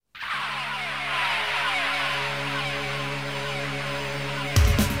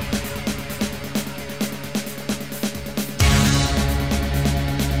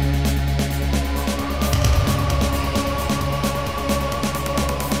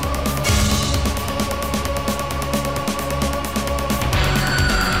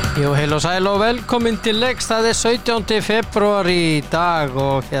Jú, heil og sæl og velkomin til leiks, það 17. febrúar í dag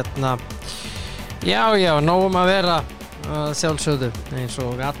og já, nógum að vera sjálfsögðu eins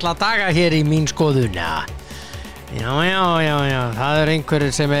og alla daga hér í mín skoðun. Já, það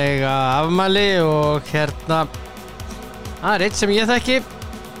einhverjir sem eiga afmæli og það einn sem ég þekki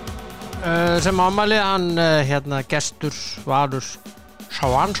sem afmæli, hann Gestur Valur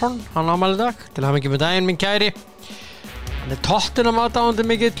Svansson, hann afmæli í dag, til hamingju með daginn minn kæri. Hann Tottenham aðdáandi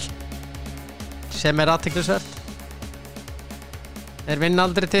mikill sem athyglisvert. Þeir vinna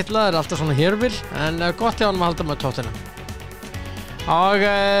aldrei titla, þeir alltaf svona hérvil, en gott hjá honum að halda með Tottenham. Og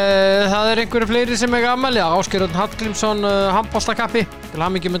það einhverju fleiri sem eiga afmæli, Ásgeir Örn Hallgrímsson handboltakappi, til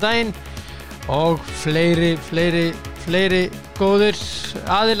hamingju með daginn, og fleiri góðir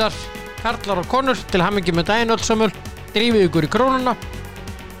aðilar, karlar og konur, til hamingju með daginn öll sömul. Drífið ykkur í krónuna,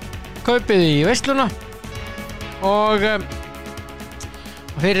 kaupið í veisluna. Og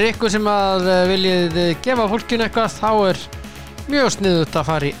fyrir ykkur sem að viljið gefa fólkinu eitthvað, þá mjög sniðugt að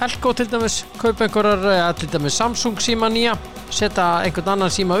fara í Elko til dæmis, kaupa einhverjar, til dæmis Samsung síma nýja, setja einhvern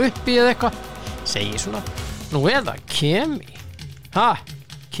annan síma upp í eða eitthvað, segi svona, nú eða Kemi,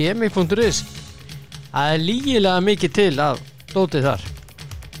 Kemi.is, það lygilega mikið til að dótið þar,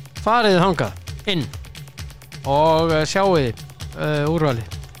 farið þangað inn og sjáið úrvalið,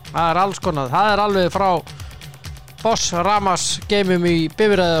 það alls konar, það alveg frá Boss Ramas geimum í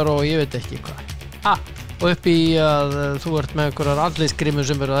bifreiðar og ég veit ekki hvað. Og upp í að þú ert með einhverjar andlitsgrímur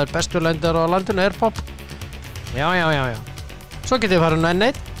sem það bestu lendar á landinu, Airpop. Já. Svo getið þið farið á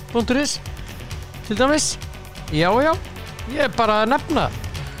n1.is til dæmis. Já, ég bara að nefna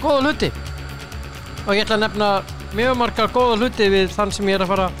góða hluti. Og ég ætla að nefna mjög marga góða hluti við þann sem ég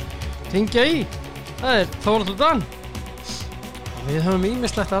að fara að hringja í. Það Þórhallur Dan. Við höfum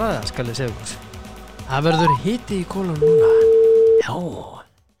ýmislegt að ræða, skal ég segja ykkur. Það verður hiti í kolum núna. Já,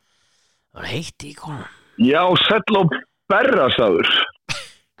 það verður hiti í kolum. Já, sæll og berrasaður.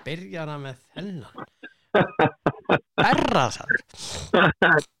 Byrjar það með þennan. Berrasaður.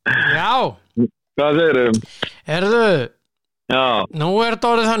 Já. Hvað segirðu? Herðu, já. Nú þetta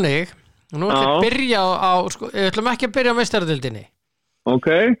orðið þannig. Nú ætlum við byrja á, við ætlum ekki að byrja á meistaradeildinni. Ok,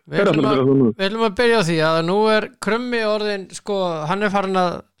 við ætlum að byrja á því að nú Krummi orðin, hann farin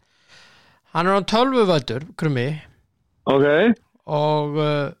að hann á 12 völdur, Krummi. Ok. Og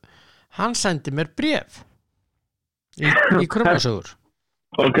hann sendi mér bréf í Krummasögur.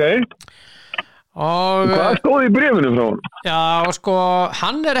 Ok. Og hvað stóð í bréfinu frá hann? Já,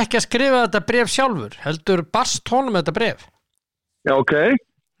 hann ekki að skrifa þetta bréf sjálfur, heldur barst honum þetta bréf. Já, ok.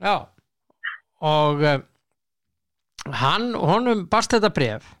 Já. Og honum barst þetta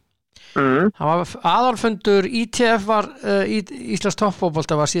bréf. Það var aðalfundur ITF var Íslands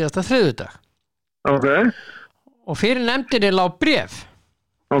toppfótbolta var síðasta þriðjudag. Ok. Og fyrir nefndinni lá bréf.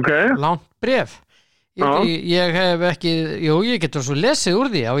 Ok. Langt bréf. Ég hef ekki, ég getur svo lesið úr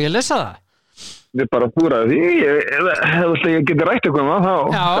því, ég lesa það. Við bara búraði því, ég geti rætt eitthvað þá.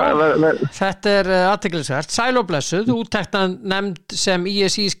 Já, þetta athyglisvert. Sæl og blessuð, úttektan nefnd sem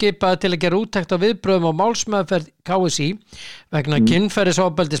ISI skipaði til að gera úttekt á viðbrögðum og málsmeðferð KSÍ vegna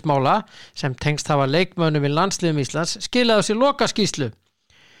kynferðisofbeldismála sem tengst hafa leikmönnum í landsliðum Íslands skilaði á sér lokaskýrslu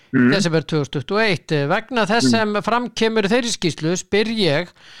desember 2021. Vegna þess sem framkemur þeirri skýrslu spyr ég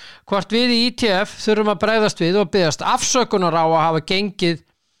hvort við í ITF þurfum að bregðast við og biðjast afsökunar á að hafa gengið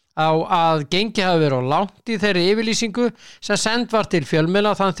hafi verið á langt í þeirri yfirlýsingu sem send var til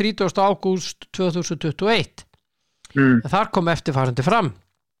fjölmiðla þann 30. ágúst 2021. Þar kom eftirfarandi fram.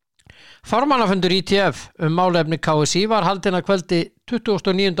 Formannafundur ITF málefni KSÍ var haldinn að kvöldi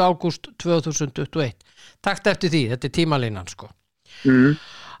 29. ágúst 2021. Takt eftir því, þetta tímalínan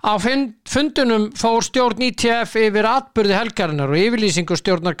Á fundunum fór stjórn ITF yfir atburði helgarinnar og yfirlýsingu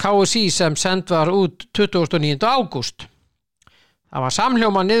stjórnar KSÍ sem send var út 29. ágúst. Það var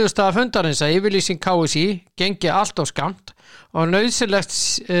samhljóma niðurstaða fundarins að yfirlýsing KSÍ gengi allt of skammt og nauðsynlegt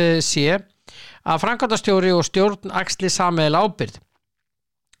sé að framkvæmdastjóri og stjórn axli sameiginlega ábyrgð.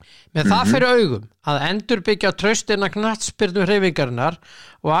 Með það fyrir augum að endurbyggja traust innan knattspyrnu hreyfingarinnar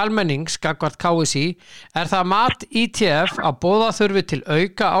og almennings gagnvart KSÍ það mat ITF að boða þurfi til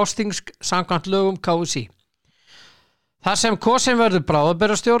auka ástings samkvæmt lögum KSÍ. Þar sem kosin verður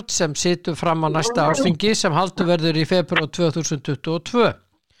bráðabirgðastjórn sem situr fram á næsta ársþingi sem haldur verður í febrúar 2022.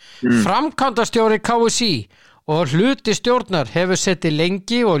 Framkvæmdastjóri KSÍ og hluti stjórnar hefur setið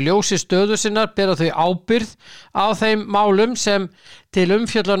lengi og ljósi stöðu sinnar bera þau ábyrgð á þeim málum sem til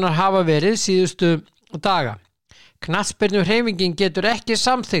umfjöllunar hafa verið síðustu daga. Knattspyrnuhreyfingin getur ekki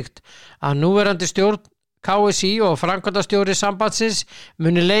samþykkt að núverandi stjórn KSÍ og framkvæmdastjóri sambandsins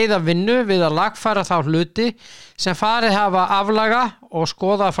muni leiða vinnu við að lagfæra þá hluti sem farið hafa aflaga og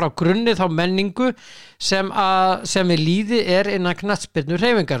skoða frá grunni þá menningu sem við líði innan knattspyrnu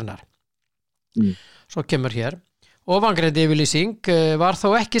hreyfingarinnar. Svo kemur hér. Ofangreind yfirlýsing var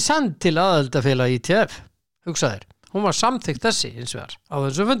þó ekki send til aðildafélag ITF, hugsaðir. Hún var samþykkt þessi hins vegar á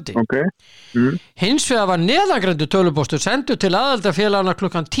þessu fundi. Okay. Hins vegar var neðangreindur tölupóstur sendur til aðildafélagana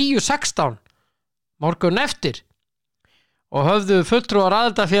klukkan 10:16 morgun eftir og höfðu fulltrúar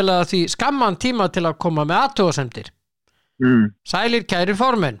aðildafélaga því skamman tíma til að koma með athugasemdir. Sælir kæri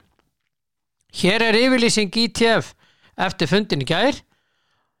formenn. Hér yfirlýsing ITF eftir fundin í gær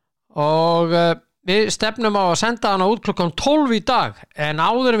og við stefnum á að senda hana út klukkan 12 í dag en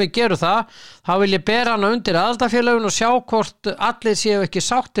áður en við gerum það þá vil ég bera hana undir aðildafélaginu og sjá hvort allir séu ekki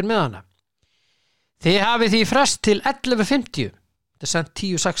sáttir með hana. Þið hafið því frest til 11:50. Þetta sendt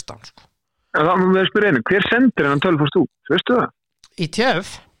 10:16 sko. En þá með spyrja einu, hver sendir hennan tölupóst út? Veistu það?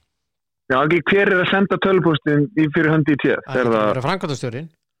 ITF? Já, ekki hver að senda tölupóstin fyrir hönd ITF? Það er framkvæmdastjórinn.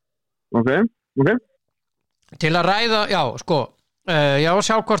 Ok. Til að ræða, já,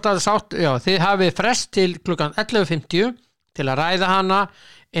 sjá hvort að sátt, já, þið hafið frest til klukkan 11:50 til að ræða hana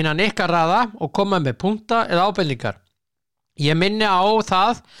innan ykkar raða og koma með punkta eða ábendingar. Ég minni á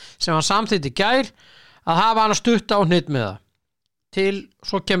það sem hann samþykkti í gær að hafa hana stutta á hnitt með það.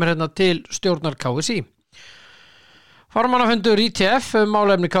 Svo kemur hérna til stjórnar KSÍ. Formannafundur ITF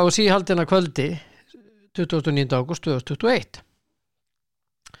málefni KSÍ haldinn að kvöldi 29. ágúst 2021.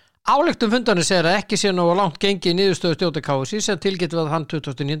 Ályktun fundarnir segir að ekki sé nógu langt gengið niðurstöðu stjórnar KSÍ sem tilgætt við hann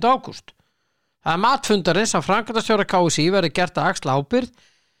 29. ágúst. Það matfundarins að framkvæmdastjóra KSÍ verði gert að axla ábyrgð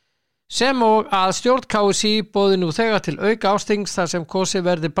sem og að stjórn KSÍ boði nú þegar til auka ástings þar sem kosið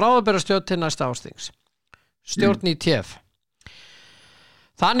verði bráðabirgðastjórn til næsta ástings. Stjórn ITF.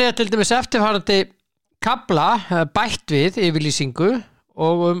 Þannig að til dæmis eftirfarandi kafla bætt við yfirlýsingu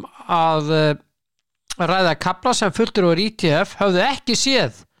og að ræða kafla sem fulltrúar ITF höfðu ekki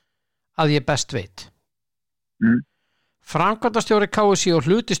séð að ég best veit. Framkvæmdastjóri KSÍ og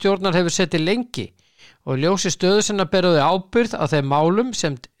hluti stjórnar hefur setið lengi og ljósi stöðu sinna beruði ábyrgð á þeim málum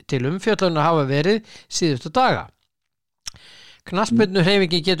sem til umfjöllunar hafa verið síðustu daga. Knattspyrnu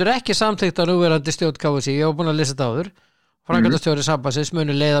hreyfingin getur ekki samþykkt á núverandi stjórn KSÍ, ég hef búin að lesa þetta áður. Framkvæmdastjóri sambandsins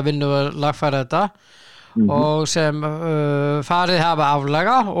muni leiða vinnu að lagfæra þetta og sem farið hafa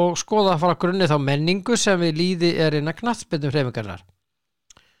aflaga og skoða frá grunni þá menningu sem við líði innan knattspyrnu hreyfingarinnar.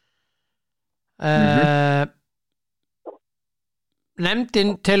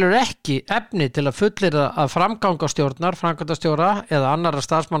 Nefndin telur ekki efni til að fullyrða að framganga stjórnar, framkvæmdastjóra eða annarra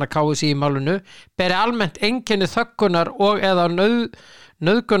starfsmanna KSÍ í málinu beri almennt einkenni þöggunar og eða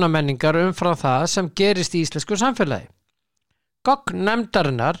nauðgunarmenningar umfram það sem gerist í íslensku samfélagi. Gögn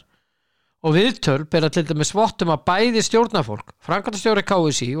nefndarinnar og viðtöl bera til dæmis vott að bæði stjórnarfólk, framkvæmdastjóri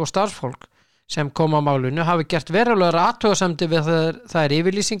KSÍ og starfsfólk sem koma á málinu hafi gert verulegar athugasemdir við þær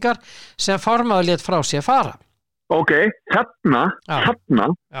yfirlýsingar sem formaður lét frá sér fara. Ok, þarna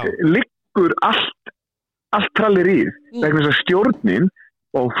liggur allt trallerið vegna þess að stjórnin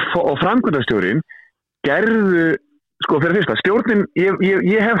og framkvæmdastjórinn gerðu, sko fyrir fyrsta, stjórnin,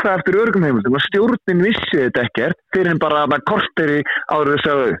 ég hef það eftir öruggum heimildum að stjórnin vissi þetta ekkert fyrir en bara að korteri áður þess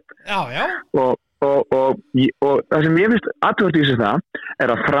að upp. Já. Og það sem ég finnst athugavert í það er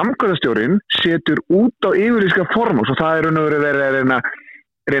að framkvæmdastjórinn setur út á yfirlýsinga form og svo það verið að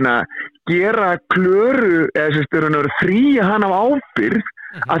reyna að gera Klöru eða fría hana af ábyrgð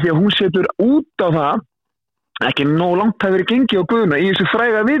af því að hún setur út á það ekki nóg langt hafi verið gengið á Guðna í þessu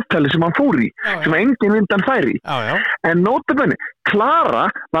fræga viðtali sem hann fór í sem enginn vindan færi en notabenni, Klara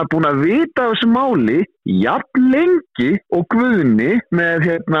var búin að vita af þessu máli jafn lengi og Guðni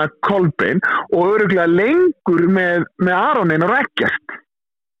með Kolbeinn og örugglega lengur með Aronin og Eggert.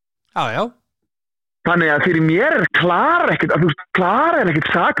 Já. Þannig að fyrir mér Klara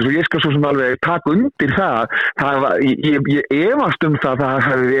ekkert saklaus og ég skal svo sem alveg taka undir ég efast það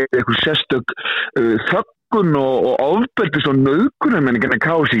hafi verið eitthvað sérstök þöggun og ofbeldis og nauðgunarmenningar en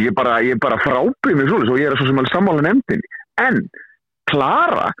KSÍ, ég bara frábið mig svoleiðis og ég svo sem alveg sammála nefndinni. En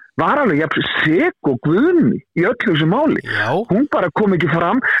Klara var alveg jafn sek og Guðni í öllu þessu máli. Já. Hún bara kom ekki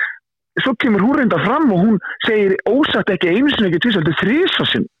fram, svo kemur hún reynda fram og hún segir ósatt ekki einu sinni ekki tvisvar heldur þrisvar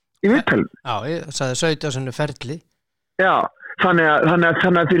sinnum. Í viðtalinu. Já, ég sagði 17 ferli. Já, þannig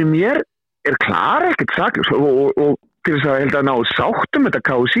að fyrir mér Klara ekkert saklaus og til þess að held að ná sáttum þetta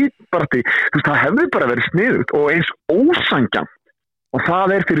KSÍ bara því, það hefði bara verið sniðugt og eins ósanngjarnt og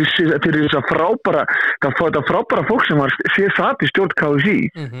það fyrir þess að frábæra fólk sem var satt í stjórn KSÍ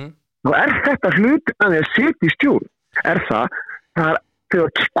og þetta hluti að því að setja í stjórn það þegar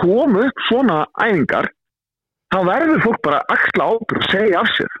komu upp svona æfingar þá verður fólk bara að axla ábyrgð og segja af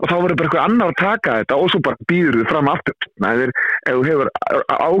sér og þá verður bara eitthvað annar að taka þetta og svo bara býður þau fram aftur ef þú hefur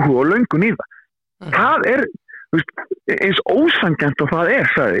áhuga og löngun í það. Það er eins ósanngjarnt og það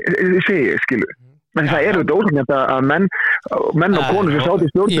segi ég, skilu. En það er auðvitað ósanngjarnt að menn og konur sem sátt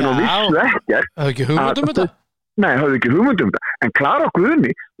í stjórninu og vissu ekkert. Hafðu ekki hugmynd þetta? Nei, hafðu ekki hugmynd þetta. En Klara og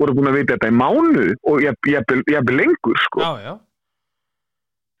Guðni voru búin að vita þetta í mánuð og jafnvel lengur, sko. Já.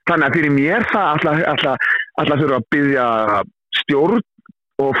 Þannig að fyrir mér það alltaf þurfa að biðja stjórn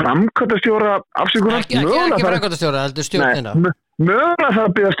og framkvæmdastjóra afsökunar. Ekki framkvæmdastjóra, heldur stjórnina. Mögulega þarf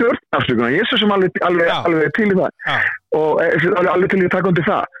að biðja stjórn afsökunar. Ég er svo sem alveg til í það og alveg til í að taka undir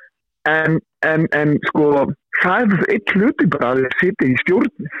það. En sko, það er eitt hluti bara að setja í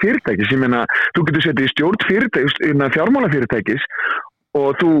stjórn fyrirtækis. Ég meina, þú getur setja í stjórn fyrirtækis, fjármálafyrirtækis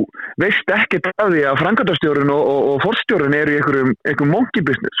og þú veist ekkert af því að framkvæmdastjórinn og forstjórinn eru í einhverjum monkey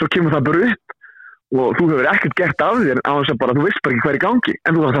business, svo kemur það bara upp og þú hefur ekkert gert af þér á þess að bara, þú veist bara ekki hvað er í gangi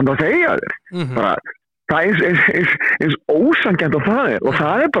en þú þarf samt að segja þér bara, það er eins ósanngjarnt og það er og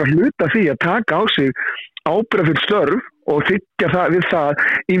það er bara hluta því að taka á sig ábyrgðarfull störf og þykja það við það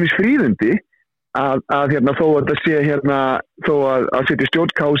ýmis fríðindi að þó að það sé þó að setja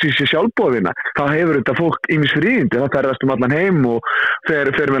stjórnkási sér sjálfboðina, þá hefur þetta fólk ýmis fríðindi, það ferðast allan heim og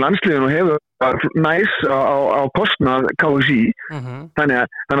fer með landsliðin og hefur næs á kostnað KSI, þannig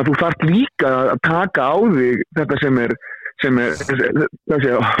að þú þarft líka að taka á þig þetta sem er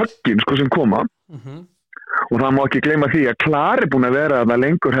höggin sko sem koma og það má ekki gleyma því að Klara er búin að vera það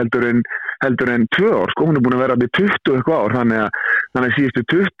lengur heldur en 2 ár, sko, hún er búin að vera það í 20 eitthvað ár, þannig að síðustu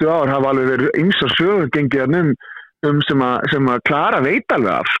 20 ár hafa alveg verið ýmsar sögur gengið sem að Klara veit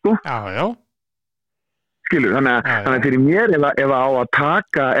alveg af, sko. Já. Skilur, þannig að fyrir mér ef á að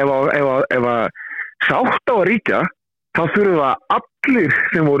taka, ef að sátt á að ríkja, þá þurfa allir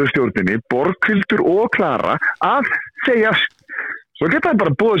sem voru í stjórninni, Borghildur og Klara, að segja, svo geta það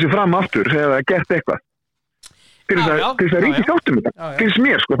bara búið sér fram aftur þegar það er gert eitthvað. Til þess að ríkja sáttum þetta. Finnst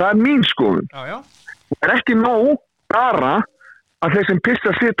mér, sko, það er mín skoðun. Það er ekki nóg bara að þeir sem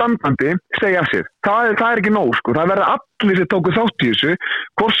pissa sér dandandi segja sér. Það er ekki nóg, sko. Það verða allir sem tóku þátt í þessu,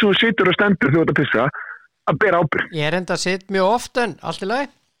 hvort sem þú situr og stendur þegar þú ert að pissa, að bera ábyrgð. Ég er enda að sitt mjög oft en allt í lagi.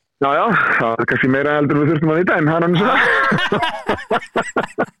 Já, það er kannski meira heldur við þurftum að vita en það er annars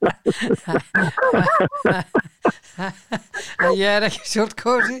Ég er ekki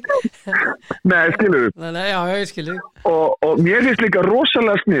stjórnkósi. Nei, skilur. Nei, já, ég skilur. Og mér finnst líka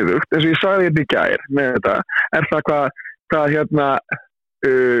rosalega sniðugt, eins og ég sagði þetta í gær með þetta, er það hvað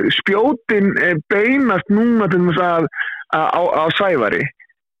spjótin beinast núna til þess á Sævari.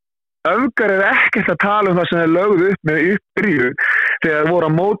 Öfgar er ekkert að tala það sem er lögð upp með uppbyrju þegar voru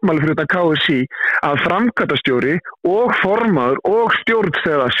að mótmæli fyrir utan KSI að framkvæmdastjóri og formaður og stjórn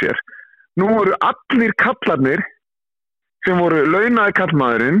þegar sér. Nú voru allir kallarnir sem voru launaði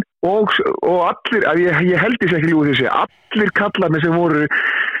kallmaðurinn og allir, ég held þess ekki líka þessi, allir kallarnir sem voru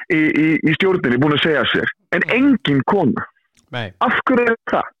í stjórninni búin að segja sér, en engin kona. Nei. Af hverju er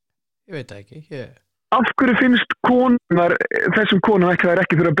það? Ég veit ekki, Af hverju finnst þessum konum ekki það er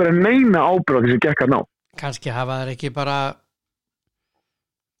ekki fyrir að bera neina ábyrgð því sem gekk að ná? Kannski hafa þær ekki bara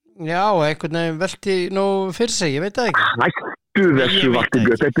einhvern veginn velti nú fyrir sig, ég veit það ekki. Hættu þessu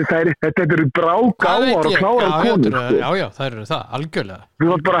Valtýbjörn, þetta eru brágáar og klárar konur. Já, það eru það, algjörlega. Þú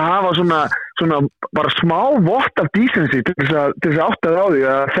þarf bara að hafa svona bara smá vott af decency til þess að átta það á því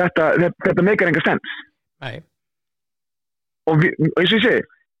að þetta meikar enga sens. Nei. Og eins og ég segi,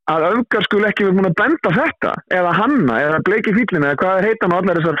 að öfgar skul ekki verið múin að benda þetta eða Hanna, eða Bleiki Fíllin eða hvað heita nú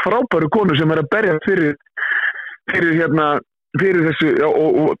allar þessar frábæru konur sem er að berja fyrir þessu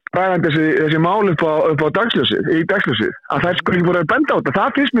og ræðandi þessi mál upp á dagsljósið að þær skul ekki voru að benda á þetta,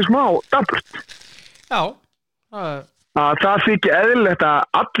 það finnst mér smá dapurt. Já. Að það þykir eðlilegt að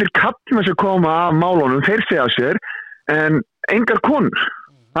allir kallmenn sem koma af málunum, þeir segja sér en engar konur.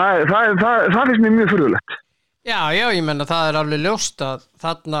 Það finnst mér mjög furðulegt. Já, ég menna það er alveg ljóst að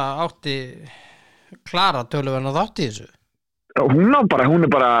þarna átti Klara töluverðan þátt í þessu. Hún er bara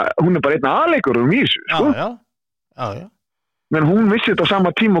einn aðleikur í þessu, sko. Já. Men hún vissi þetta á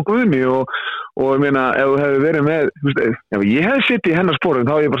sama tíma og Guðni og ég meina, ef þú hefði verið með, ef ég hefði sitt í hennar sporum,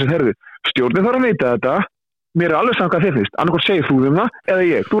 þá hefði ég bara sagt, herðu, stjórnin þarf að veita þetta, mér er alveg saman hvað þið finnst, annarkvæmt segir þú það eða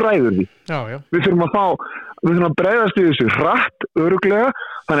ég, þú ræður því. Já. Við þurfum að bregðast í þessu hratt, örugglega,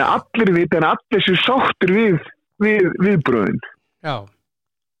 þannig að allir vita en allir séu sáttir viðbröðin. Já.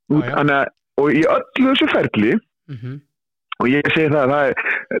 Og í öllu þessu ferli, og ég segi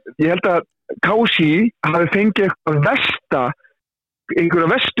ég held að KSI hafi fengið einhverja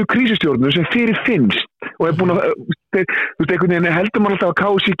vestu krísustjórnur sem fyrir finnst og er búin að, einhvern veginn heldur maður alltaf að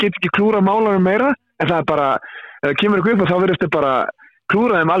KSI get ekki klúra málanum meira en það er bara, ef það kemur eitthvað upp og þá verðist þið bara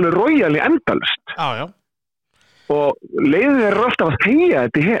klúraðum alveg royally endalst Já. og leiðin er alltaf að þegja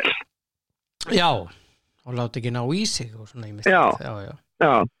þetta í hel. Já, og láta ekki ná í sig og svona ímest.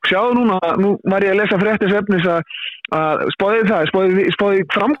 Já, sjáðu núna, nú var ég að lesa fréttis efnis að spáði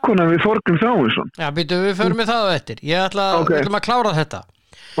framkonan við Þorgrím Þráinsson. Já, býtu, við förum með það á eftir. Við ætlum að klára þetta.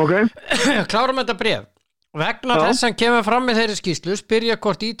 Ok. Klárum þetta bréf. Vegna þess sem kemur fram í þeirri skýrslu spyrja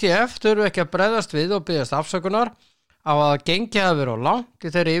hvort ITF þurfu ekki að bregðast við og biðjast afsökunar á að gengi hafi verið á langt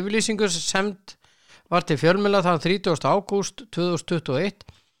í þeirri yfirlýsingu sem send var til fjölmiðla þann 30. ágúst 2021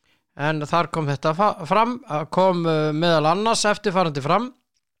 en þar kom þetta fram, kom meðal annars eftirfarandi fram.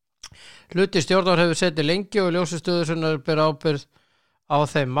 Hluti stjórnar hefur setið lengi og ljósistöður sem ber ábyrgð á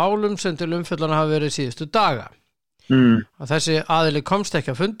þeim málum sem til umfjöllana hafa verið síðustu daga. Og þessi aðili komst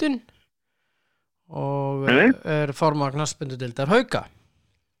ekki að fundin og er formaður knattspyrnudeildar Hauka.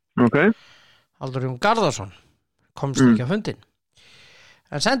 Halldór Jón Garðarsson komst ekki að fundin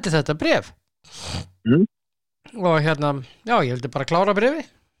en sendi þetta bréf og hérna, já, ég vildi bara klára bréfi.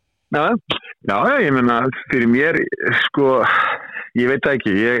 Já, ég meina fyrir mér, sko, ég veit það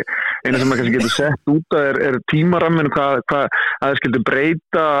ekki, eina sem maður kannski getur sett út er tímarammin, hvað að það skildi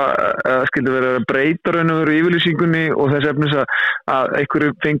breyta, skildi verið að breyta raun og veru yfirlýsingunni og þess efnis að einhverju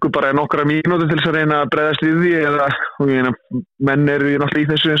fengur bara nokkra mínútur til þess að reyna að bregðast við því eða, og ég meina, menn eru náttúrulega í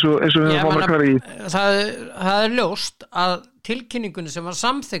þessu eins og við fáum að klara í. Það er ljóst að tilkynningunni sem var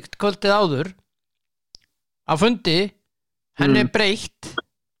samþykkt kvöldið áður á fundi, henni breytt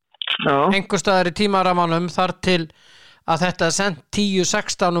einhvers staðar í tímaramanum þar til að þetta er sendt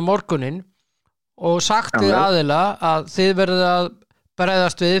 10:16 morgunin og sagt við aðila að þið verðið að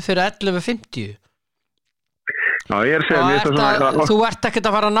bregðast við fyrir 11:50. Já, ég er að segja þú ert ekkert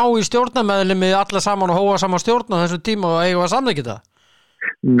að fara að ná í stjórnarmeðlimi alla saman og hóa saman stjórn á þessu tíma og eiga að samþykkja það.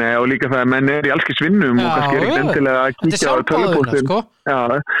 Nei, og líka það að menn er í allskis vinnum og kannski er ekki endilega að kíkja á tölvupóstin sko?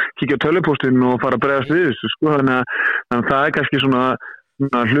 Kíkja á tölvupóstin og fara að bregðast við þessu sko? Þannig að það er kannski svona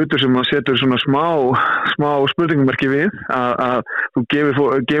hlutur sem maður setur svona smá spurningumerki við að þú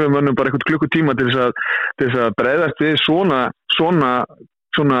gefur mönnum bara eitthvað klukkutíma til þess að bregðast við svona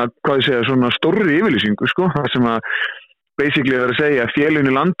hvað ég segja, svona stórri yfirlýsingu sko, það sem að basically er að segja að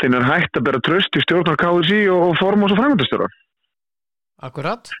félaginu í landinu er hægt að bera traust í stjórnar KSÍ og formans og framkvæmdastjóra.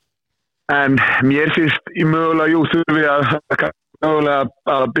 Akkurat. En mér finnst í mögulega, þurfi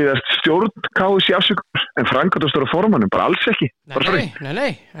að byggðast stjórn KSÍ afsökunar, en framkvæmdastjóra formannum bara alls ekki.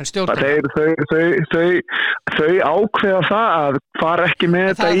 Nei, en stjórn. Þau ákveða það að fara ekki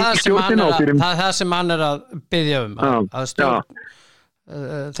með þetta í stjórnina. Það er það sem hann er að biðja að stjórn.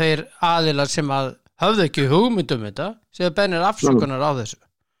 Þeir aðilar sem að höfðu ekki hugmyndum þetta, séu beinir afsökunar á þessu.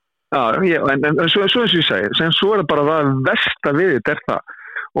 En svo eins og ég segi, svo er það bara það versta við þetta er það,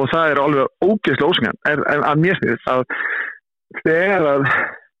 og það er alveg ógeðslega ósanngjarnt, að mér finnst að þegar að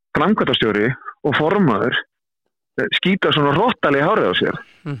framkvæmdastjóri og formaður skýta svona rottalega hárið á sér,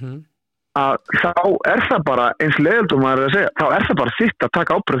 að þá er það bara eins leiðildum að segja, þá er það bara þitt að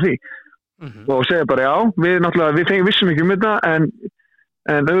taka ábyrgð því og segja bara já, við vissum ekki þetta en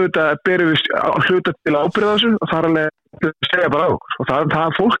auðvitað berum við hluta til ábyrgð á þessu og það er alveg að segja bara á okkur og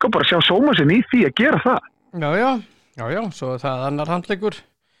það fólk á bara að sjá sóma sinn í því að gera það. Já, svo það er annar handleikur.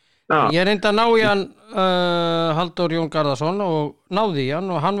 Ég reyndi að ná í hann Halldór Jón Garðarsson og náði í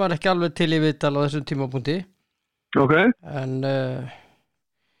hann og hann var ekki alveg til í viðtal á þessum tímapunkti. En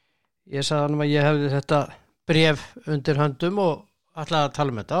ég sagði hann að ég hefði þetta bréf undir höndum og ætlaði að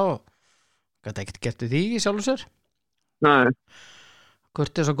tala um þetta og gæti ekkert gert við því í sjálfu sér. Nei.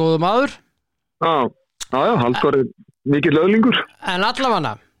 Hvort er svo góðu maður? Já, Halldór er mikill öðlingur. En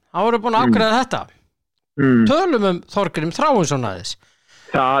allavega, hann voru búin að afgreiða þetta. Tölum Þorgrím Þráinsson aðeins.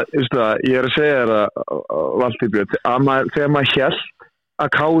 Ég er að segja þér Valtýr Björn, þegar maður hélt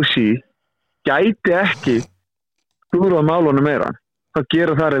að KSÍ gæti ekki klúðrað málunum meira, þá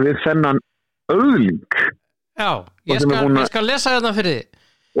gera það við þennan öðling. Já, ég skal lesa þetta fyrir þið.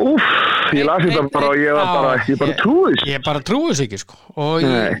 Ég las þetta bara og ég bara trúi þessu. Ég bara trúi þessu ekki sko. Og í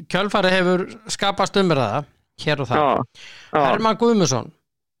kjölfari hefur skapast umræða hér og það. Hermann Guðmundsson,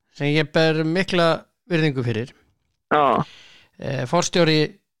 sem ég ber mikla virðingu fyrir, forstjóri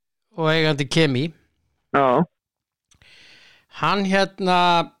og eigandi Kemi, hann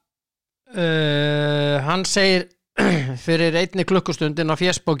hann segir fyrir einni klukkustundin á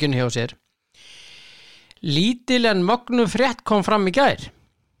fésbókinu hjá sér: lítil en mögnu frétt kom fram í gær.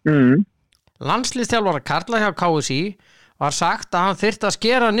 Landsliðsþjálfara karla hjá KSÍ var sagt að hann þyrfti að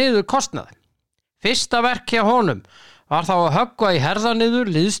skera niður kostnað. Fyrsta verk hjá honum var þá að höggva í herða niður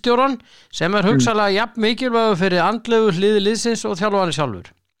liðsstjóran sem er hugsanlega jafn mikilvægur fyrir andlegu hliði liðsins og þjálfarinn sjálfur.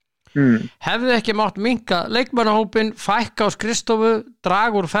 Hefði ekki mátt minnka leikmannahópin, fækka á skrifstofu,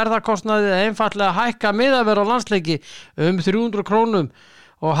 draga úr ferðakostnaði eða einfallega hækka miðaverð á landsleiki 300 krónum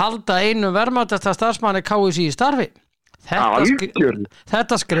og halda einu verðmætasta starfsmanni KSÍ í starfi.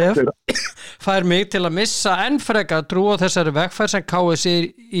 Þetta skref fær mig til að missa enn frekar trú á þessari vegferð sem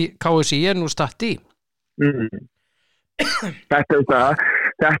KSÍ nú statt í.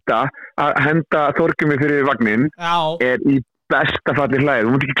 Þetta að henda Þorgrími fyrir vagnin í besta falli hlæð.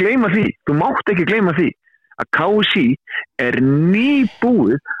 Þú mátt ekki gleyma því að KSÍ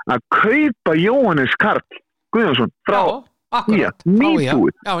nýbúið að kaupa Jóhannes Karl Guðjónsson frá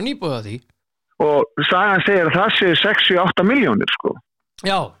nýbúið. Já, nýbúið að því. Og sagan segir að það sé 6-8 milljónir sko.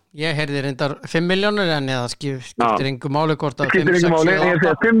 Já, ég heyrði reyndar 5 milljónir en það skiptir engu máli hvort að 5, 6,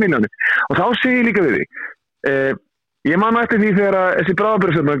 8 5 milljónir. Og þá segir ég líka við því ég man eftir því þegar þessi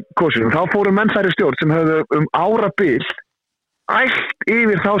bráðabirgðastjórn kosin, þá fóru menn þær í stjórn sem höfðu árabil ælt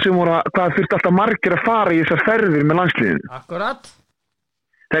yfir þá sem voru hvað þurfti alltaf margir að fara í þessar ferðir með landsliðinu. Akkurat.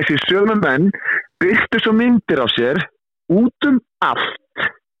 Þessi sömu menn birtu svo myndir af sér út allt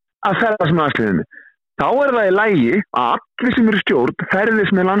að ferðast með landsliðinu. Þá það í lagi að allir sem eru stjórn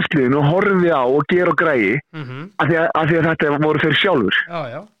ferðist með landsliðinu og horfi á og gera og græi af því að þetta voru þeir sjálfur.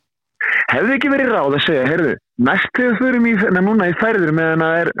 Já. Hefði ekki verið ráð að segja, heyrðu, næst þegar förum núna í ferðir meðan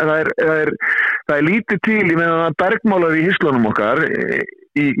það er lítið til í meðan það bergmálar í hislunum okkar,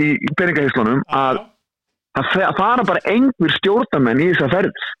 í peningahislunum, að fara bara einhver stjórnarmenn í þessa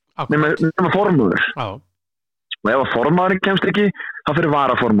ferðs, nema formaður. Og ef að formaðurinn kemst ekki, þá fyrir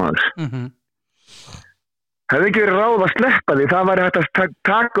varaformaður. Hefði ekki verið ráð að sleppa því, það væri hægt að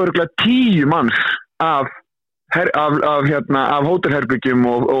taka örugglega 10 manns af hótelherbyggjum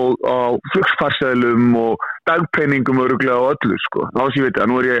og flugsfarseðlum og dagpenningum örugglega og öllu sko. Þá sem ég veit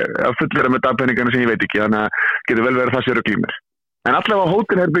nú ég að fullera með dagpenningana sem ég veit ekki, þannig að getur vel verið það sér örugglega. En allavega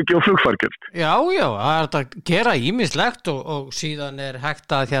hótelherbyggi og flugfargjöld. Já, það er að gera ýmislegt og síðan er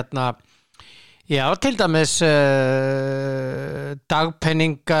hægt að til dæmis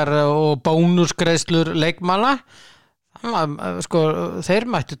dagpenningar og bónusgreiðslur leikmanna. Sko, þeir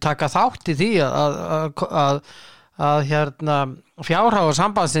mættu taka þátt í því að fjárhagur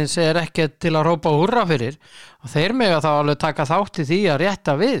sambandsins ekki til að rópa húrra fyrir og þeir mega þá alveg taka þátt í því að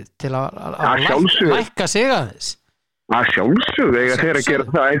rétta við til að lækka sig aðeins. Að sjálfsögðu, þeir að gera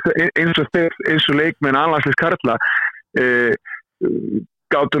það eins og leikmenn alhanslegs karla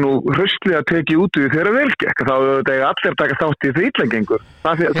gátu nú hraustlega að teki út í þeirra velgekk þá allir taka þátt í því illengengur.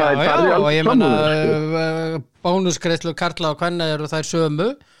 Já, og ég menna bónusgreiðslur karla og kvenna eru þær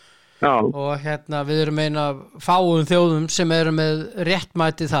sömu. Já. Og við erum eina fáum þjóðum sem eru með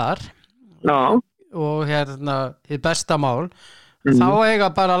réttmæti þar. Já. Og hið besta mál. Þá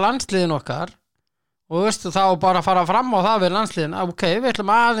eiga bara landsliðin okkar og þá bara fara fram á það við landsliðin. Ok, við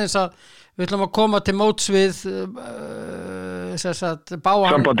ætlum að koma til móts við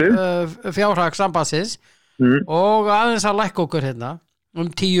fjárhag sambandsins og aðeins að lækka okkur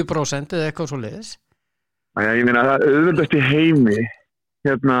 10% eða eitthvað svo leiðis. Já, ég meina það auðvöldast í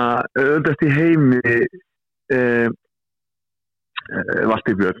heimi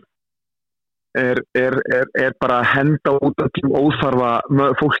Valtýbjörn er bara að henda út öllum óþarfa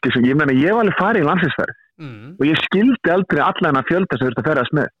fólki sem ég meina ég var alveg farið í landsliðsferð og ég skildi aldrei allan að fjölda sem þurfti að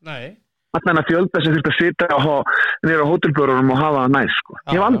ferðast með. Nei. Allan að fjölda sem þurfti að sitja niður á hótelbörunum og hafa það næst sko.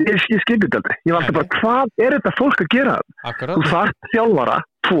 Ég skildi þetta aldrei. Ég var alltaf bara, hvað er þetta fólk að gera? Akkurat. Þú þarft þjálfara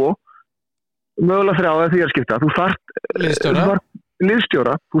 2, mögulega 3 eða 4 skipta. Þú þarft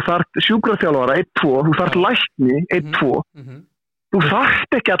liðstjóra, þú þarft sjúkraþjálfara 1, 2, þú þarft lækni 1, 2. Þú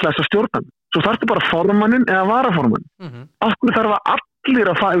þarft ekki alla þess að stjórna. Svo þarftu bara formannin eða varaformannin. Akkur þarf að allir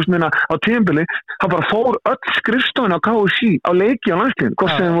að fara á tímabili, það bara fór öll skrifstofun á KSÍ á leiki á landsliðin,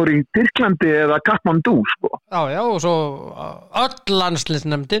 hvort sem voru í Tyrklandi eða Katmandú sko. Já, og svo öll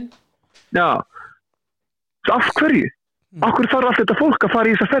landsliðsnefndin. Já. Svo af hverju? Akkur þarf allt þetta fólk að fara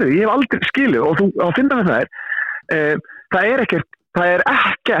í þessa ferði? Ég hef aldrei skilið og þú að finna með það er ekkert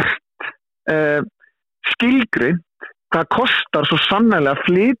skilgreint hvað kostar svo sannarlega að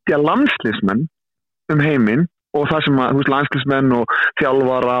flytja landsliðsmenn heiminn og það sem að landsliðsmenn og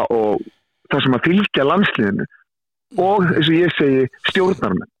þjálfara og það sem að fylgja landsliðinu og eins og ég segi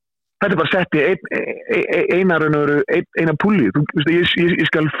stjórnarmenn. Þetta er bara sett í eina púli. Ég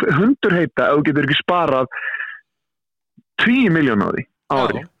skal hundur heita að þú getur ekki sparað 10 milljón á því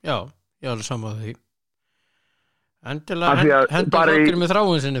ári. Já, ég alveg saman því. Endilega hendur okkur með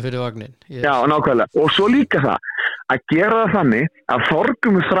þráin sinni fyrir vagnin. Já, nákvæmlega. Og svo líka það að gera það þannig að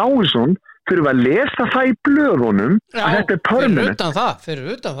Þorgrímur Þráinsson þurfum að lesa það í blöðunum að þetta er permanent. Fyrir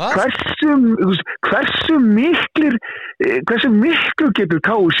utan það. Hversu miklu getur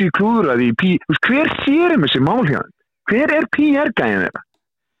KSÍ klúðrað í hver sér þessi mál hjá hann? Hver er PR-gæðin þeirra?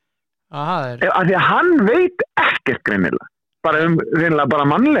 Af því að hann veit ekkert greinilega. Bara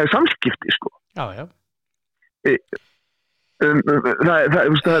mannlega samskipti, sko. Já. Það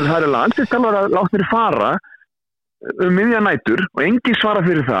er landsliðsþjálfar að látnir fara miðja nætur og enginn svara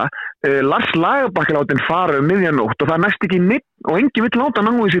fyrir það. Lars Lagerbakki látinn fara miðja nótt og það er næst ekki neitt og enginn vill láta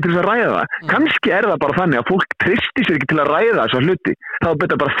náðu sig til þess að ræða það. Kannski er það bara þannig að fólk treysti sér ekki til að ræða þessa hluti. Það er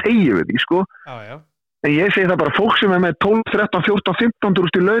betra bara að þegja við því, sko. Já. En ég segi það bara, fólk sem er með 12, 13, 14, 15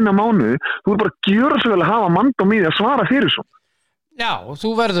 úrst í laun á mánuði, þú er bara að gjöra svo vel að hafa mand og miði að svara fyrir svo. Já, og þú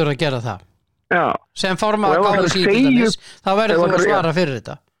verður að gera það. Já. Sem formað KSÍ til dæmis, þá verður þú að svara fyrir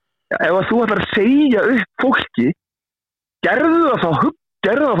þetta. Já, ef þú ætlar að segja upp fólki, gerðu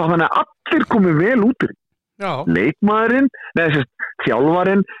það þannig að allir komi vel út í því. Já. Leikmaðurinn,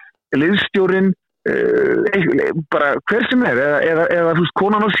 þjálfarinn, liðsstjórinn, bara hver sem er, eða þú veist,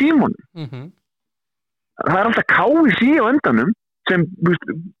 konan á Símon. Það er alltaf KSÍ á endanum sem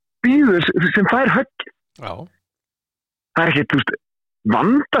býður, sem fær högg. Já. Það er ekkert,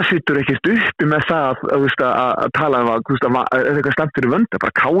 vandasittur ekkert uppi með það að tala um að eitthvað stæmt fyrir vönda,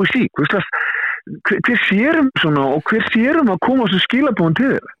 bara KSÍ, hver sérum svona og hver sérum að koma svo skilabúin til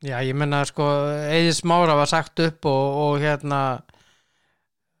þeirra? Já, ég menna sko, Eiður Smára var sagt upp og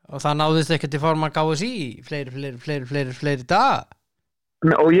það náðist ekkert í form að KSÍ fleiri dag.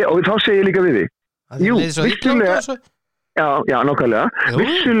 Og þá segi ég líka við því. Jú, vissulega. Já, nákvæmlega.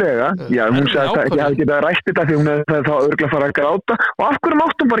 Vissulega, já, hún sagði að ég hafði getað rætt þetta því hún hefði þá örgulega að fara að gráta og af hverju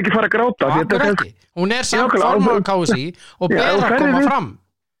máttum bara ekki fara að gráta? Akkur ekki. Hún er samt formaður KSÍ og ber að koma fram.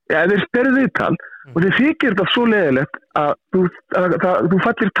 Já, þeir sperðu viðtal og þeir þykir þetta svo leiðilegt að þú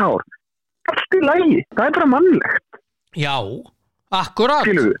fallir tár. Allt í lagi, það er bara mannlegt. Já, akkurat.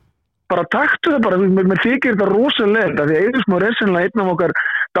 Skiluðu, bara taktu það bara, mér þykir þetta rosalega því að Eiður Smári er sennilega einn af okkar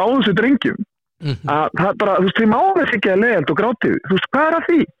dáðustu drengjum. Að það bara, þú veist, því máður ekki að leiðalt og grátið, þú veist, hvað er að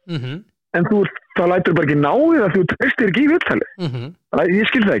því? En þá lætur bara ekki náðið að þú treystir ekki í viðtali. Ég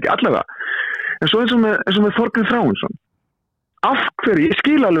skil það ekki, allavega. En svo eins og með Þorgrím Þráinsson. Af hverju, ég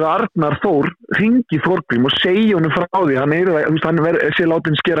skil alveg að Arnar Þór hringi Þorgrím og segja honum frá því, hann sé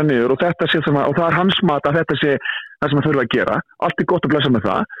látinn skera niður og þetta sé og það er hans mat að þetta sé það sem hann þurfa að gera. Allt er gott að blessa með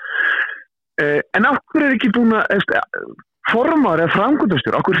það. En af hverju er ekki búin að formaður eða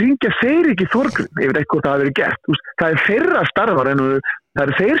framkvæmdastjóri, okkur hringja þeir ekki Þorgrím, ég veit ekki hvort það hafi verið gert. Það er þeirra starfar en það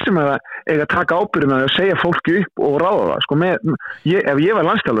er þeir sem eiga að taka ábyrgðina að segja fólki upp og ráða það. Sko, ef ég var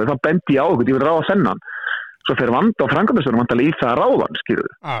landsþjálfari þá bendi ég á okkur, ég vil ráða þennan. Svo fer vanda á framkvæmdastjórum vantilega í það ráðan,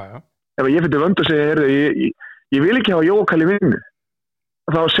 skilur. Ef ég fyrir vöndu að segja, ég vil ekki hafa Jókal í vinnu,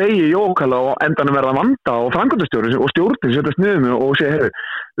 þá segi Jókal á endanum verða vanda og framkvæmdastjóri og stjórnin setjast niður mig og segja,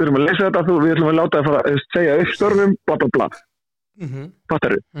 við erum að lesa þetta, við ætlum að láta það fara að segja upp störfum, bla bla bla.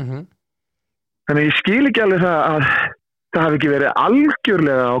 Fattar þú? Þannig ég skil ekki alveg það að það hafi ekki verið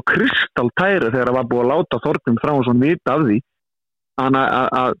algjörlega á kristaltæri þegar það var búið að láta Þorgrím Þráinsson vita af því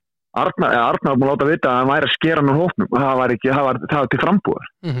að Arnar var búin að láta vita að hann væri að skera hann úr hópnum og það var til frambúðar.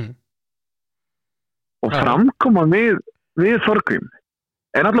 Og framkoma við Þorgrím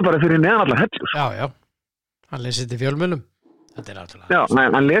er alltaf bara fyrir neðan allar hellur. Já, hann lesið til fjölmjölum. Þetta er náttúrulega. Já,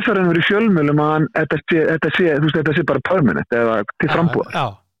 hann lesar hann verið í fjölmjölum að þetta sé bara permanent eða til frambúðar. Já.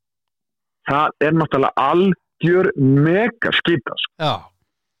 Það er náttúrulega algjör mega skýta. Já,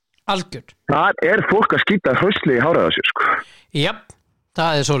 algjör. Það er fólk að skýta hraustlega í háraða sér, sko. Japp.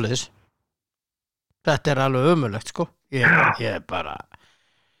 Það er svoleiðis. Þetta er alveg ömurlegt, sko. Ég er bara...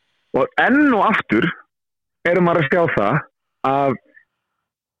 Og enn og aftur erum maður að sjá það að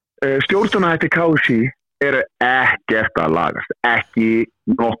stjórnarhætti KSÍ eru ekkert að lagast. Ekki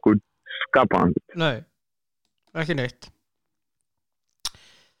nokkuð skapandi. Nei, ekki neitt.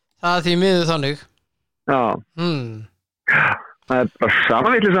 Það er því miður þannig. Já. Það er bara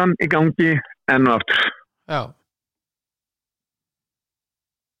samanvillisann í gangi enn og aftur. Já.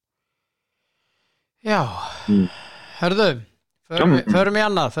 Já, hörðu, förum í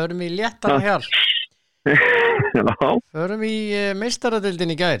annað, förum í léttara hér. Förum í meistaradeildin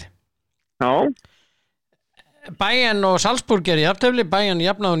í gær. Já. Bayern og Salzburg er í jafntefli, Bayern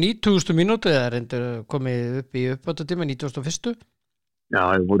jafnaði á 90. mínútu, eða reyndur komið upp í uppbótartíma 91. Já,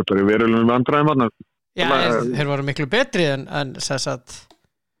 það voru bara verulegum vandræðum. Já, þeir voru miklu betri en þess að...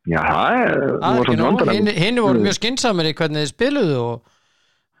 Já, það voru svona vandræðum. Hinni voru mjög skynsamir í hvernig þeir spiluðu og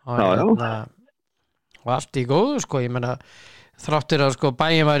allt í góðu, sko, ég meina þráttir að sko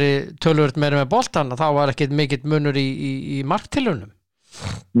Bayern væri töluvert meira með boltan þá var ekkert mikill munur í marktilunum.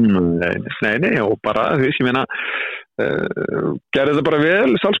 Nei, og bara ég meina gerði það bara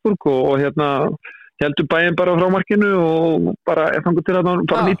vel Salzburg og heldur bæinn bara frá markinu og bara fangur til að það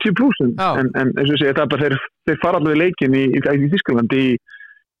bara 90 pluss en eins og sé það bara þeir fara alveg leikin í Þýskalandi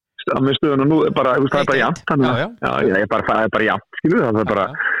með stöðun og nú bara það er bara jafnt það er bara jafnt skilu það er bara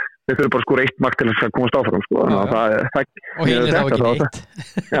þeir þurfa bara skora 1 mark til að komast áfram sko og hinn þá ekki neitt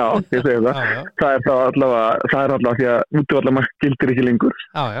já, ég segi það er allavega því að útivallarmark gildir ekki lengur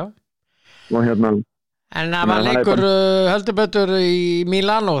og en það var leikur heldur betur í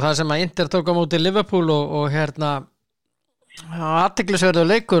Milano þar sem að Inter tók á móti Liverpool og athyglisverður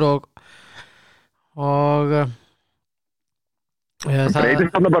leikur og það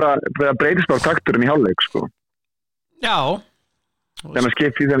breytist bara takturinn í hálfleik sko já þegar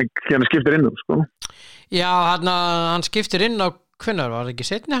hann skiptir inn sko já hann skiptir inn á hvenær var það ekki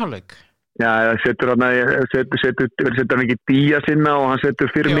seinni hálfleik já, setur hann ekki Díaz inn og hann setur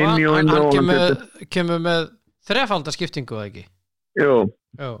Firmino inn og hann kemur með þrefaldaskiptingu eða ekki? Jú,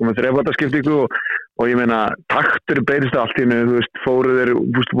 með þrefaldaskiptingu og ég meina taktur breytist allt í hennu, þú veist, voru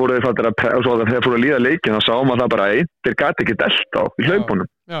þeir fattir og svo þegar þeir fóru að líða leikin þá sáum að það bara þeir gæti ekki delt á í hlaupunum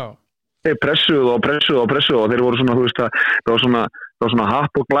þeir pressuðu og þeir voru svona, þú veist, það var svona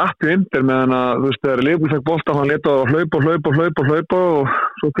happ og glatt í Inter meðan að, þú veist, þegar Liverpool fekk boltan hann leta að hlaupa og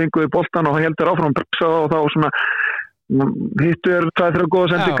svo fenguði boltan og hann heldur áfram pressa og þá svona hittu 2-3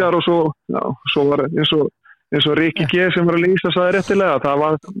 góða sendingar og svo var eins og Riki G sem var að lýsa sagði réttilega það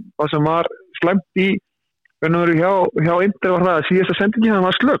var það sem var slæmt í hjá Inter var það að síðasta sendingin hann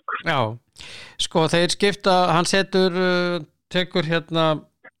var slögg sko þeir skipta hann tekur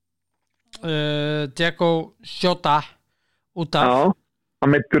Diego Jota út af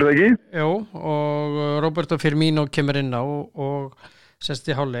hann meittur það ekki Jú, og Roberto Firmino kemur inn á og sest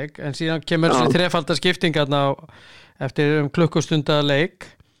í hálfleik en síðan kemur þessi þrefaldaskipting eftir klukkustunda leik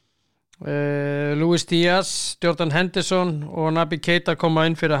Luis Díaz, Jordan Henderson og Naby Keita koma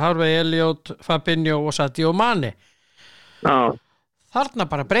inn fyrir Harvey Elliott, Fabinho og Sadio Mane þarna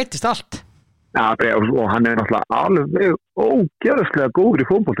bara breytist allt og hann náttúrulega alveg ógeðslega góður í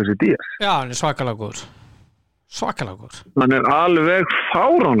fótbolta þessi Díaz hann svakalega góður hann alveg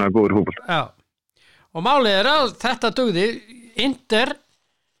fáránlega góður í fótbolta og málið að þetta dugði Inter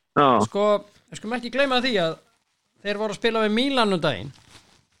sko, við skulum ekki gleyma því að þeir voru að spila við Milan daginn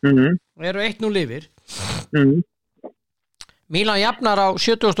og eru 1-0 yfir Milan jafnar á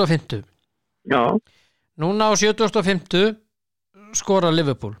 75. Núna á 75. skora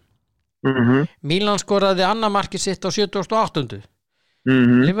Liverpool Milan skoraði annað markið sitt á 78.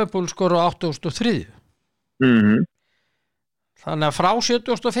 Liverpool skora á 83. Þannig að frá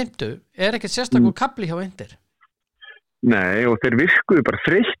 75. ekkert sérstakur kapli hjá Inter Nei, og þeir virkuðu bara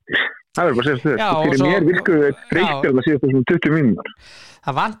þreyttir það er bara að segja þau fyrir mér virkuðu þreyttir að síðast þessum 20 mínútur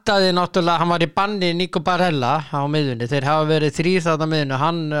Það vantaði náttúrulega, hann var í banni Nico Barella á miðunni, þeir hafa verið 3 þarna miðunni,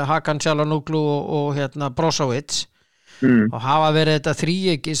 hann, Hakan Çalhanoğlu og Brozovic og hafa verið þetta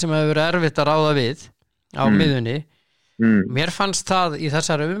þríegi sem hefur verið erfitt að ráða við á miðunni Mér fannst það í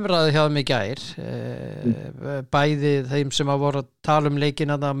þessari umræðu hjá mig í gær bæði þeim sem að voru að tala um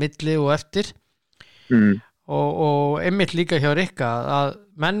leikina á milli og eftir og einmitt líka hjá Rikka að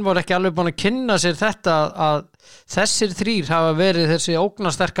menn voru ekki alveg búin að kynna sér þetta að þessir 3 hafa verið þessi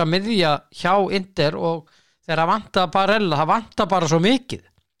ógnasterka miðja hjá Inter og þegar vanta Barella, það vanta bara svo mikið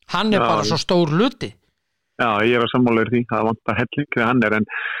hann bara svo stór hluti Já, ég að sammála því, það vantar helling þegar hann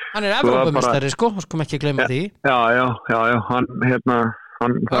er Evrópumestari sko, skum ekki gleyma því Já, hann það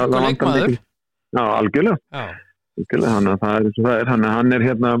vantar mikið Já, algjörlega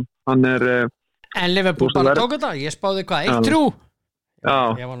hann er En Liverpool bara tók þetta, ég spáði hvað, 1-3 Já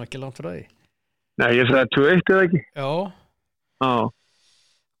Ég var nú ekki langt frá því Nei, ég sagði 2-1 eða ekki Já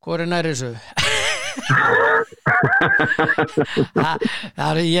Hvor er nær þessu? Það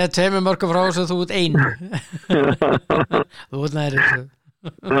er ég 2 mörgum frá þessu, þú út 1 Þú út nær þessu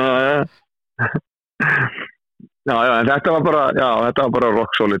Já, en þetta var bara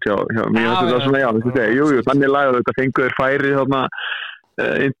rock solid hjá mér þetta svona, jú, þannig lagði þetta fenguður færi þarna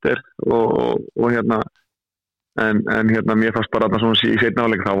Inter og en mér fannst bara svona í seinna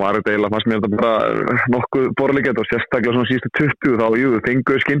hálfleik þá var þetta eiginlega fannst mér þetta bara nokkuð borðleggjart og sérstaklega svona síðustu 20 þá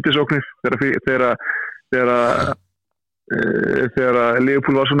fenguður skyndisóknir þegar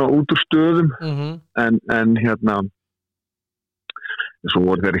Liverpool var svona út úr stöðum en svo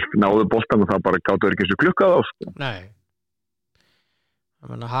voru þeir náðu boltan og það bara gátu þeir ekki þessu klukkað á sko. Nei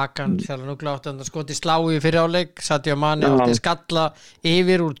Hakan Çalhanoğlu átti að skoti slá í fyrir áleik Sadio Mane átti skalla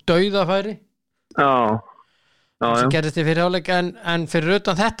yfir úr dauðafæri sem gerðist í fyrir áleik en fyrir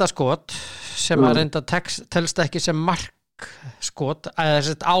utan þetta skot sem að reynda telst ekki sem mark skot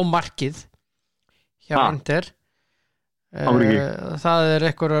á markið hjá Inter það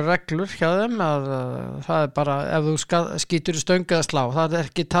einhverjar reglur hjá þeim að það bara ef þú skýtur í stöng eða slá það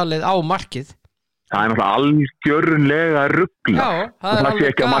ekki talið á markið það náttúrulega algjörlega rugl það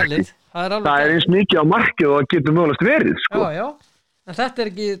alveg galið það eins mikið á markið og það getur mögulegast verið sko. já, en þetta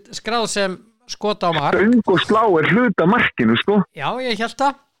ekki skráð sem skot á mark stöng og slá hluta markinu sko. Já, ég held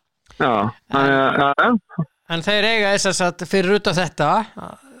það en þeir eiga þess að fyrir utan þetta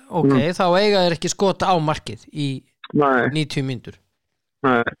þá eiga þeir ekki skot á markið í 90 mínútur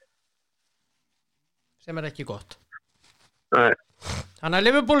sem ekki gott þannig að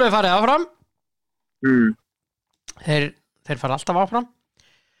Liverpool er farið áfram þeir fara alltaf áfram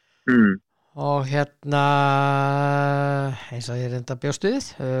og eins og ég reynda bjóst við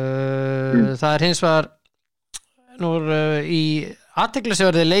það hins vegar nú í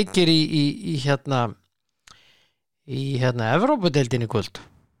athyglisverði leikir í Evrópudeildinni kvöld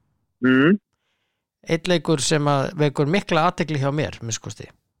einn leikur sem að vekur mikla athygli hjá mér miskusti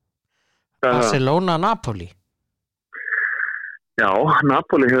Barcelona-Napoli Já,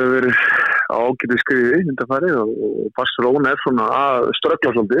 Napoli hefur verið ágætið skriði undanfarið og Barcelona svona að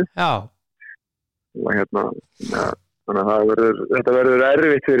ströggla svolítið og þannig að þetta verður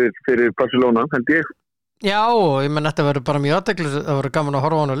erfitt fyrir Barcelona held ég Já, og ég menn þetta verður bara mjög athygli það verður gaman að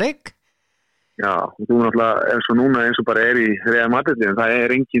horfa á hann og leik Já, og þú náttúrulega eins og bara í Real Madrid það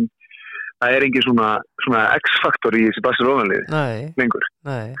er engin svona X-faktor í þessi Barcelona-liði lengur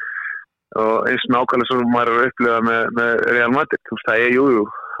Nei. Og eins nákvæmlega sem maður er að upplifa með Real Madrid það jú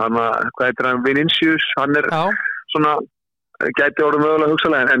hann hvað heitir hann Vinicius hann svona gæti orðið mögulega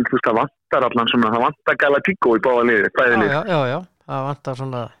hugsalega en það vantar allan svona það vantar Galactico í báða liði bæði lið Já, það vantar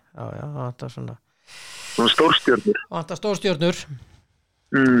svona stórstjörnur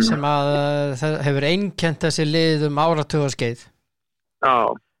sem að það hefur einkennt þessi lið áratugaskeið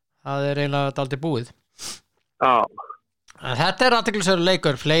það eiginlega dálítið búið en þetta athyglisverður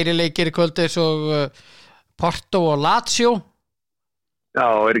leikur fleiri leikir í kvöldi eins og Porto og Lazio Já,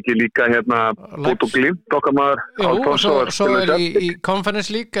 ekki líka Porto Glimt okkar maður svo í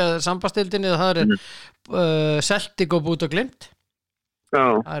Conference League sambastildinni það Celtic og Porto Glimt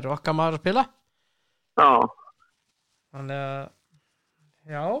það okkar maður að spila þannig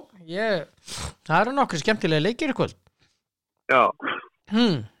að það nokkur skemmtilega leikir í kvöld Já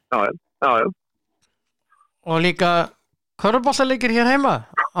og líka körfuboltaleikir hér heima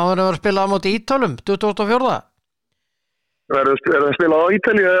áður að vera að spila á móti Ítölum 24. Verður að spila á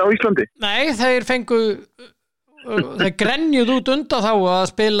Ítalíu á Íslandi? Nei, þeir grenjuð út undan þá að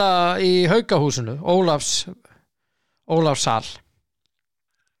spila í Haukahúsinu Ólafssal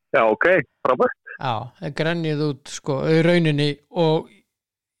Já, ok, frábært Já, þeir grenjuð út í rauninni og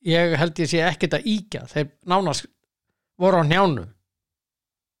ég held ég sé ekkert að íkja þeir nánast voru á hnjánum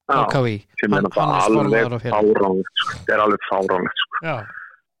sem alveg fáránlegt þetta alveg fáránlegt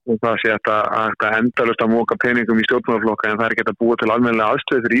og það sé að endalaust að móka peningum í stjórnmálaflokka en það ekki að búa til almennilega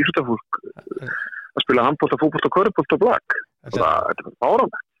aðstöðu fyrir íþróttafólk að spila handbolta, fótbolta, körfubolta og blak þetta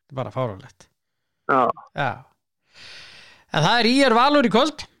er bara fáránlegt Já en það IR Valur í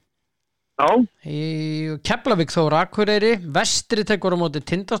kvöld í Keflavík Þór Akureyri Vestri tekur á móti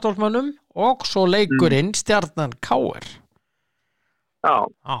Tindastólsmönnum og svo leikurinn Stjarnan KR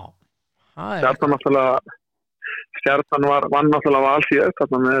Stjarnan vann náttúrulega Val síðast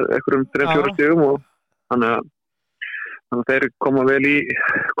þarna með einhverjum 3-4 stigum og þannig að þeir koma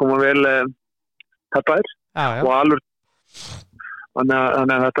vel peppaðir og Valur þannig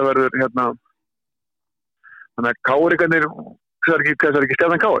að þetta verður þannig að Káringarnir það er ekki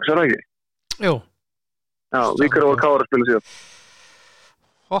Stjarnan Káar, það er ekki? Jú Víkar og Káar að spila síðan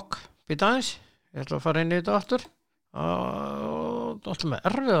býta aðeins ég ætla að fara inn í þetta aftur alltaf með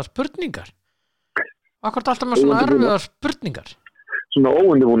erfiðar spurningar alltaf með svona erfiðar spurningar svona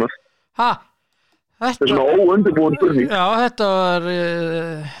óundirbúnar þetta er svona óundirbúin spurning já þetta var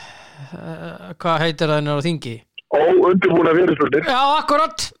hvað heitir það á þingi óundirbúna fyrirspurnir já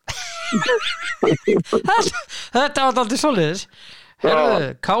akkurat þetta var alltaf svoleiðis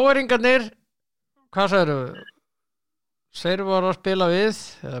Káringarnir hvað sagðirðu þeir voru að spila við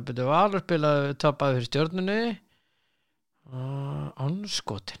eða byrju Valur spilaði tapaði fyrir Stjörnunni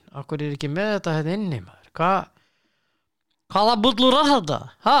anskotin akkur ekki með þetta inni maður hvaða bullur að þetta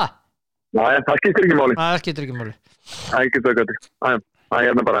Nei, það skiptir ekki máli það skiptir ekki máli það skiptir ekki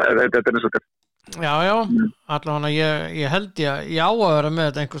máli bara þetta er eins og þetta já allavega ég held ég á að vera með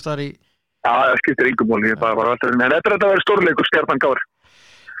þetta einhvers þar í það skiptir ekki máli en þetta er að vera stórleikur Stjarnan Káar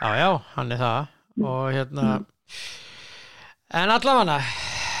já hann er það og en allavega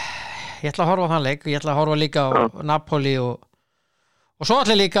ég ætla að horfa á þann leik, ég ætla að horfa líka á Napoli og svo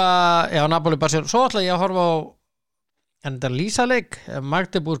ætla ég líka Napoli Barcelona, svo ætla ég að horfa á en þetta Lísaleik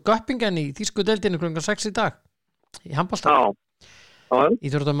Magdeburg Göppingen í þýsku deildinni klukkan 6 í dag í handbolta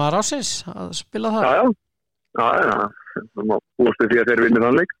Íþróttamaður ársins að spila það Já, það má búast við því að þeir vinni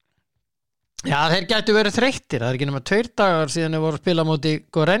þann leik. Já, þeir gætu verið þreyttir, það er ekki nema 2 dagar síðan þeir voru að spila móti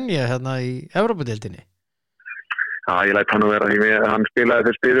Gorenje hérna í Evrópudeildinni. Já, ég læt hann að vera því hann spilaði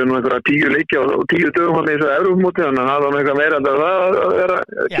þeir spiluðu nú einhverja 10 leiki og 10 dögum hann í þessu Evrópumóti, þannig að það var eitthvað meira að vera að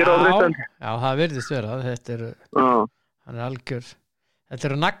gera á þreytandi. Já, það virðist vera, þetta er hann er algjör, þetta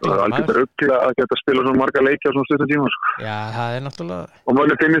eru naglar. Það er algjör rugl að geta að spila svona marga leiki á svona stuttum tíma. Já, það er náttúrulega. Og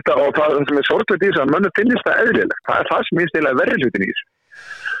mönnum finnst það, og það sem er sorglegt í þessu, að mönnum finnst það eðlilegt. Það er það sem ég stilaði verri hlutin í þessu.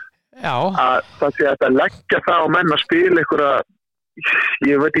 Já. Að það sé að leggja það á menn að spila einhverja,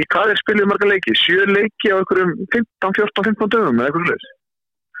 ég veit ekki hvað þeir spiluðu marga leiki, 7 leiki á einhverjum 15, 14, 15 dögum eða eitthvað svoleiðis.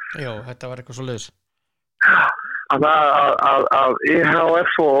 Jú, þetta var eitthvað svoleiðis. Að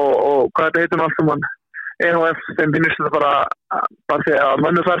EHF og hvað þetta heitir allt mann, EHF, þeim finnst þetta bara því að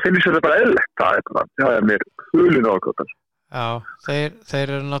mönnum þar finnst þetta bara eðlilegt, það er mér hulun á okkur. Já, þeir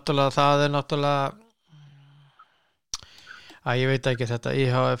eru náttúrulega, það er náttúrulega ég veit ekki þetta,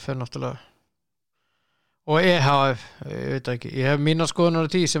 IHF er náttúrulega og EHF, ég veit ekki, ég hef mínar skoðunar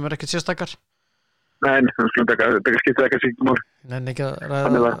á því sem er ekkert sérstakar. Nei, það skiptir ekki að síktum mál. Nei, ekki að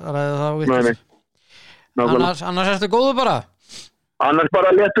ræða það út. Annars ertu góðu bara? Annars bara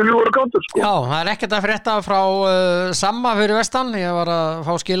léttu ljúfur og gátur, sko. Já, það er ekkert að frétta frá Samma fyrir vestan, ég var að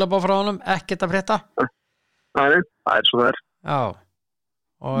fá skilabóð frá honum, ekkert að frétta. Nei, það er svo það er. Já,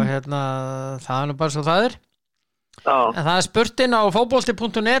 og það er nú bara svo það er. Já. En það er spurtin á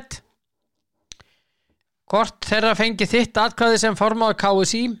fótbolti.net hvort þeirra fengi þitt atkvæði sem formaður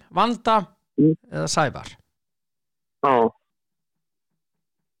KSÍ, Vanda eða Sævar. Já.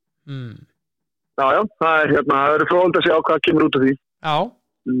 Já, það er fróðilegt að sjá hvað kemur út af því. Já.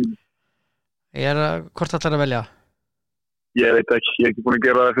 Hvort ætlar að velja? Ég veit ekki, ég er ekki búin að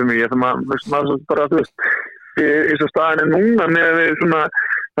gera það fyrir mig. Ég maður bara, þú veist, í þessu staðin er núna með svona,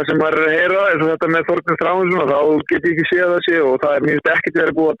 það sem maður er að heyra, eins og þetta með Þorgrímur Þráinsson, þá get ég ekki séð það sé og það er mjög ekkert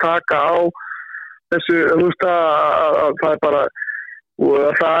verið búið að taka á þessu, þú veist, að það er bara búið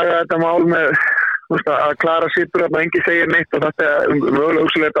að saga þetta mál með, þú veist, að klara sýpur að maður engi segir neitt og þetta er mögulega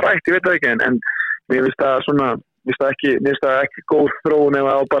hugsalega rætt, ég veit það ekki, en mér finnst það svona, mér finnst það ekki góð þróun ef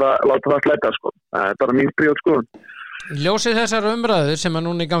að bara láta það slæta, sko. Það er bara mín príót skoðun. Ljósið þessar umræður sem er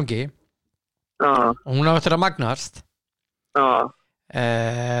núna í gangi og hún á eftir að magnast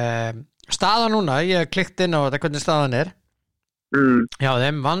staða núna, ég klikkt inn á þetta hvernig staðan er já,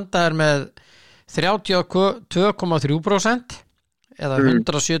 þeim Vanda er með 32,3% eða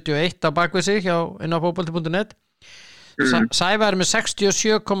 171 á bakvið sig inn á fótbolti.net Sævar er með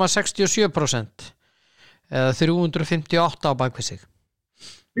 67,67% eða 358 á bakvið sig.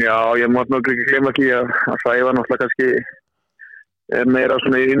 Já, ég mátt náttúrulega ekki glemma ekki að Sævar náttúrulega kannski er meira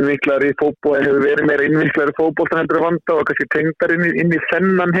svona innviklari í fótból, hefur verið meira innviklari í fótból en heldur að Vanda og kannski tengdar inn í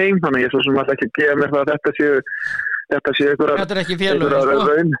þennan heim, þannig að ég svo sem alltaf ekki gefa mér það að þetta sé einhverjar þetta er ekki félög, sko?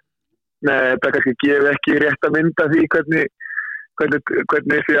 Nei, þetta kannski gefi ekki rétt að mynda því hvernig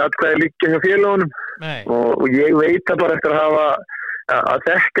því atkvæði liggja hjá félögunum og ég veit það bara eftir að hafa að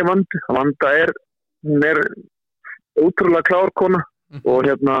þekka Vanda hún er ótrúlega klárkona og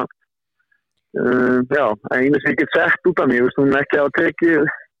já, einu sem ég get sett út af mig, hún ekki hafa tekið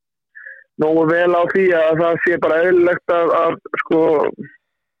nógu vel á því að það sé bara eðlilegt að sko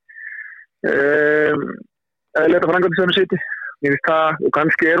eðlilegt að framkvæmda sem sitt ég veist það, og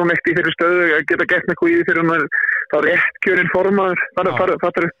kannski er hún ekkert í þeirri stöðu að geta gert með hvað í því fyrir hún þá er réttkjörinn formaður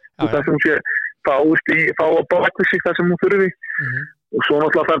það sem hún sé fá að baka sig það sem hún þurfi og svo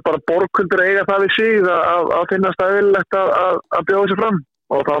náttúrulega það er bara borgundur eiga það við sig að finna staðilegt að bjóða sér fram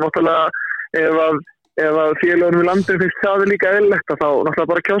og þá náttúrulega ef að félögunum í landinu finnst það líka eðlilegt þá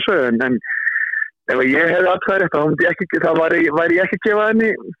náttúrulega bara kjósa en ef ég hefði atkvæði rétt þá væri ég ekki að gefa henni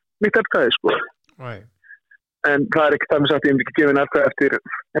mitt atkvæði sko en það er ekki það með sagt ég myndi ekki gefa henni atkvæði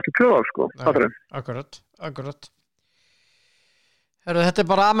eftir 2 ár sko Akkurat Þetta er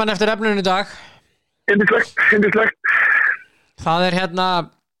bara amen eftir efninu í dag Indislegt Það er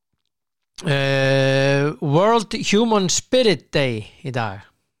World Human Spirit Day í dag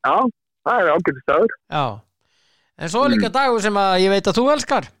Já, það er ágætis dagur Já, en svo er líka dagur sem að ég veit að þú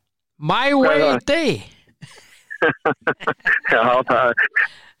elskar My Way Day Já,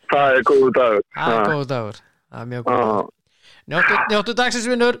 það er góður dagur Það er góður dagur Það er mjög góður Njóttu dagsins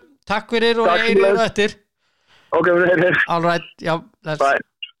vinnur Takk fyrir og eirinn og eftir Ok, heyr All right, já, bye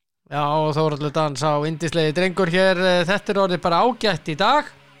Já, og Þórhallur Dans á indislegi drengur hér Þetta er orðið bara ágætt í dag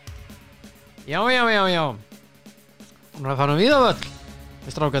Já. Hún er að fara við á völl,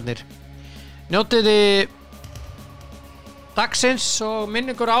 við strákarnir. Njótiði dagsins og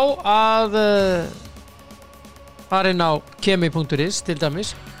minningur á að fara inn á kemi.is til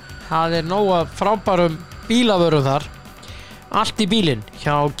dæmis. Það er nóg af frábærum bílavörum þar. Allt í bílinn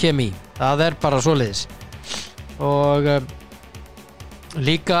hjá Kemi. Það er bara svoleiðis. Og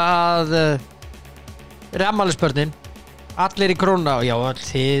líka að afmælisbörnin allir í króna og já,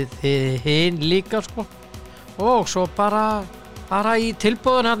 þið hinn líka sko. Og svo bara í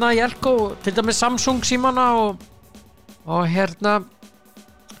tilboðun hérna í Elko, til dæmis Samsung símana og hérna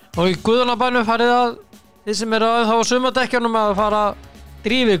og í Guðunabænum farið að þið sem eru á sumardekkjunum að fara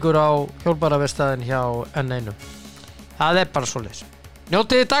drífa ykkur á hjólbaraverkstæðin hjá N1. Það er bara svoleiðis.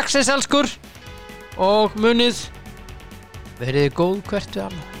 Njótiði dagsins elskur og munið verið góð hvert við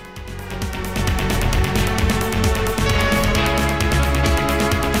annað.